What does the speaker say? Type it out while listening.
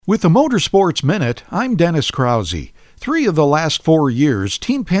With the Motorsports Minute, I'm Dennis Krause. 3 of the last 4 years,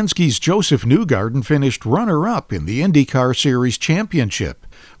 Team Penske's Josef Newgarden finished runner-up in the INDYCAR Series championship.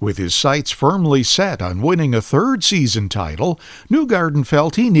 With his sights firmly set on winning a 3rd season title, Newgarden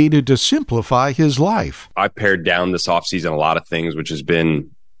felt he needed to simplify his life. I pared down this offseason a lot of things, which has been,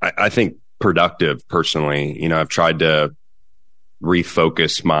 I think, productive personally. You know, I've tried to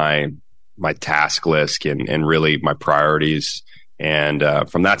refocus my task list and really my priorities. And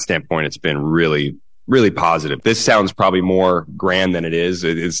from that standpoint, it's been really, really positive. This sounds probably more grand than it is.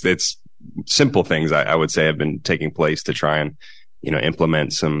 It's simple things I would say have been taking place to try and,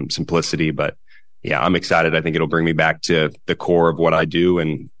 implement some simplicity. But yeah, I'm excited. I think it'll bring me back to the core of what I do.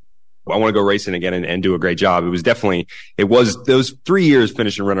 And I want to go racing again and do a great job. It was those 3 years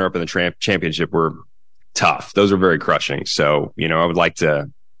finishing runner up in the championship were tough. Those were very crushing. So, I would like to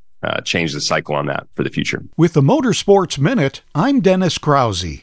change the cycle on that for the future. With the Motorsports Minute, I'm Dennis Krause.